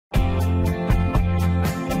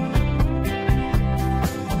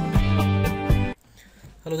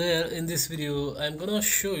Hello there, in this video I'm gonna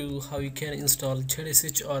show you how you can install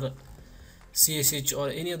ZSH or CSH or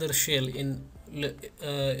any other shell in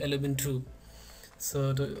Elementor.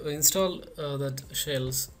 So to install that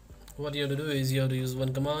shells, what you have to do is you have to use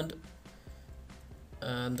one command,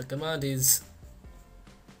 and the command is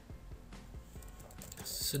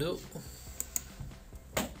sudo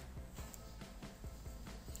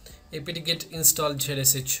apt-get install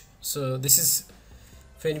ZSH. So this is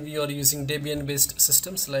when we are using Debian based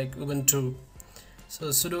systems like Ubuntu. So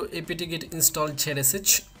sudo apt-get install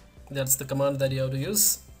ZSH, that's the command that you have to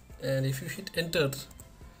use, and if you hit enter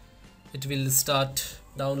it will start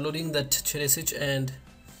downloading that ZSH, and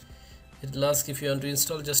it will ask if you want to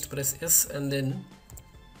install. Just press S and then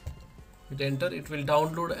hit enter. It will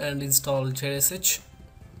download and install ZSH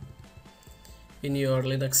in your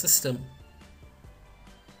Linux system.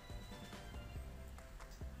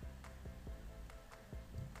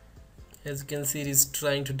 As you can see, it is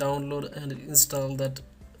trying to download and install that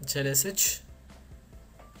ZSH,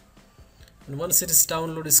 and once its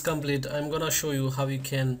download is complete, I'm gonna show you how you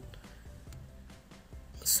can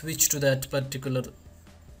switch to that particular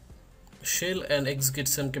shell and execute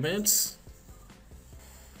some commands.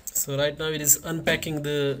 So right now it is unpacking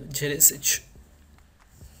the ZSH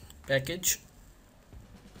package,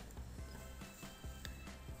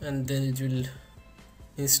 and then it will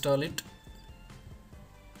install it.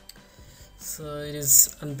 So it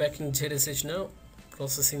is unpacking ZSH now,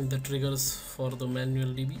 processing the triggers for the manual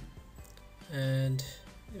DB, and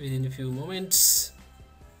within a few moments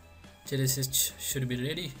ZSH should be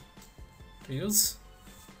ready to use.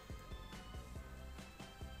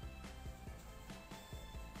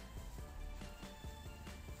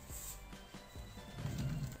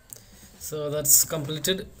 So that's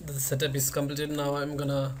completed, the setup is completed. Now I'm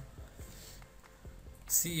gonna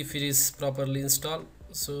see if it is properly installed.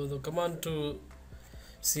 So the command to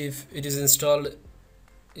see if it is installed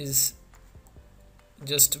is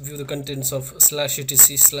just view the contents of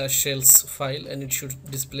 /etc/shells file, and it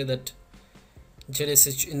should display that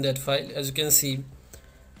ZSH in that file. As you can see,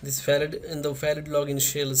 this valid in the valid login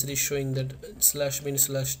shells, it is showing that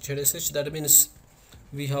 /bin/ZSH. That means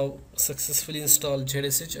we have successfully installed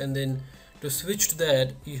ZSH, and then to switch to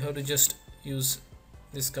that you have to just use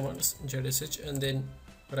this command ZSH, and then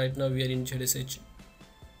right now we are in ZSH.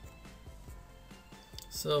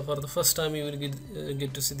 So for the first time you will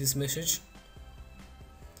get to see this message.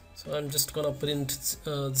 So I'm just gonna print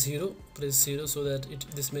 0, press 0, so that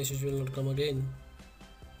this message will not come again.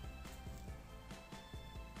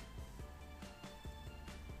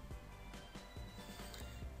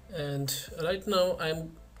 And right now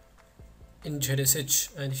I'm in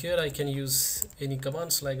ZSH, and here I can use any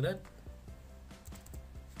commands like that.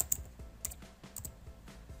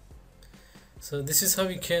 So this is how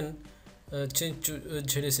you can change to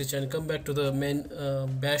ZSH and come back to the main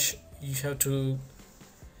bash. You have to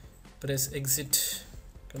press exit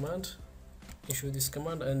command, issue this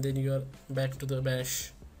command, and then you are back to the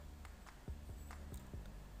bash.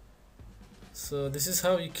 So this is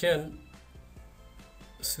how you can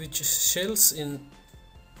switch shells in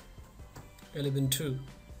Elementor.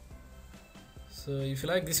 So if you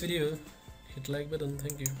like this video, hit like button.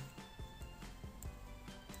 Thank you.